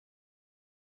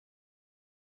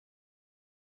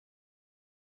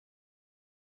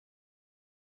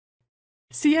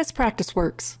CS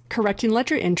PracticeWorks, correcting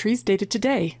ledger entries dated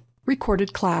today,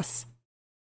 recorded class.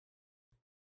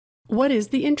 What is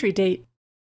the entry date?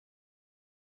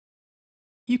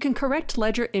 You can correct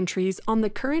ledger entries on the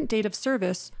current date of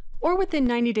service or within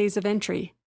 90 days of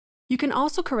entry. You can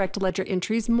also correct ledger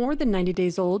entries more than 90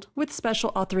 days old with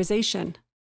special authorization.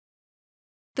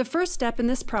 The first step in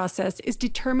this process is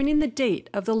determining the date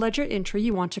of the ledger entry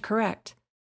you want to correct.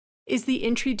 Is the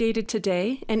entry dated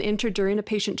today and entered during a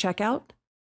patient checkout?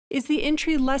 Is the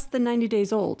entry less than 90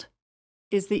 days old?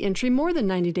 Is the entry more than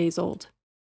 90 days old?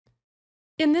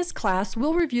 In this class,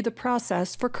 we'll review the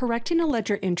process for correcting a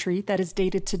ledger entry that is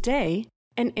dated today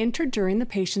and entered during the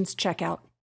patient's checkout.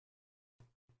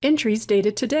 Entries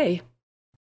dated today.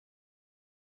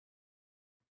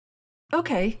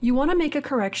 Okay, you want to make a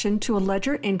correction to a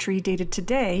ledger entry dated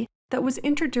today that was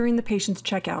entered during the patient's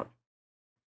checkout.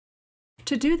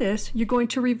 To do this, you're going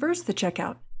to reverse the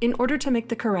checkout in order to make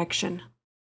the correction.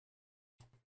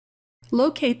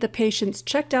 Locate the patient's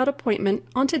checked-out appointment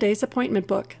on today's appointment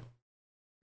book.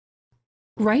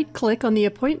 Right-click on the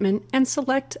appointment and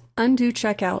select Undo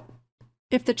Checkout.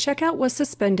 If the checkout was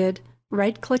suspended,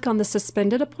 right-click on the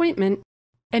suspended appointment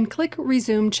and click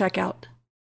Resume Checkout.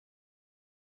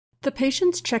 The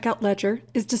patient's checkout ledger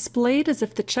is displayed as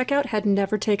if the checkout had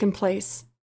never taken place.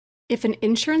 If an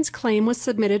insurance claim was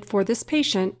submitted for this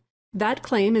patient, that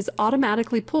claim is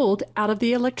automatically pulled out of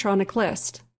the electronic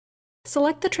list.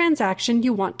 Select the transaction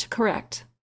you want to correct.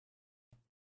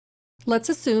 Let's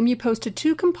assume you posted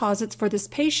 2 composites for this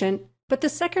patient, but the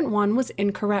second one was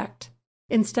incorrect.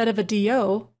 Instead of a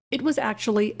DO, it was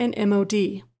actually an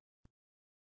MOD.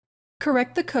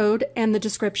 Correct the code and the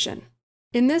description.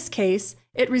 In this case,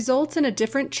 it results in a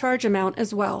different charge amount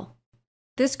as well.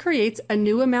 This creates a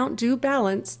new amount due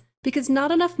balance because not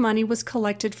enough money was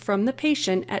collected from the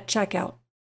patient at checkout.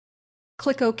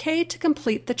 Click OK to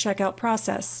complete the checkout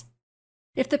process.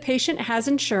 If the patient has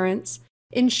insurance,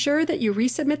 ensure that you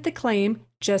resubmit the claim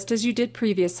just as you did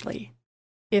previously.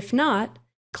 If not,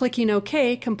 clicking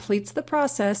OK completes the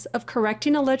process of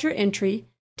correcting a ledger entry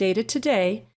dated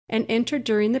today and entered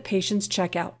during the patient's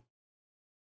checkout.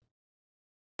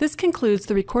 This concludes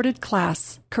the recorded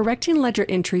class, Correcting Ledger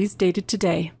Entries Dated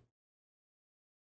Today.